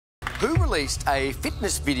Who released a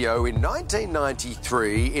fitness video in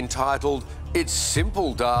 1993 entitled It's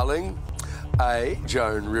Simple, Darling? A.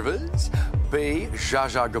 Joan Rivers. B. Zsa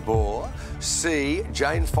Zsa Gabor. C.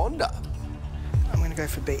 Jane Fonda. I'm going to go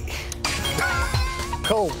for B.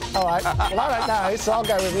 Cool. All right. Well, I don't know, so I'll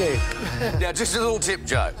go with you. Now, just a little tip,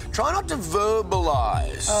 Joe. Try not to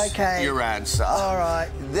verbalise your answer. All right.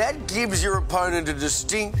 That gives your opponent a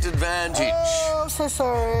distinct advantage. Oh, I'm so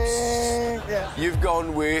sorry. Yeah. You've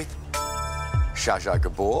gone with Zsa Zsa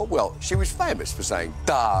Gabor. Well, she was famous for saying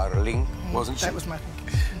darling, wasn't she? That was my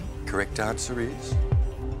thinking. Correct answer is...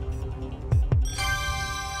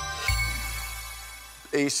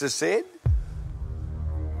 Issa said...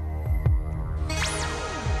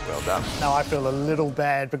 Well done. Now I feel a little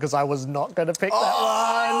bad because I was not going to pick that one.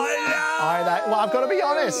 No! Well, I've got to be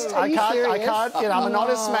honest. I can't. You know, I'm an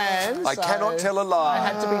honest man. I cannot tell a lie. I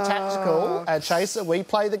had to be tactical. Chaser, we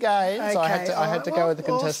play the game, so I had to go with the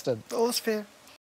contestant. All's fair.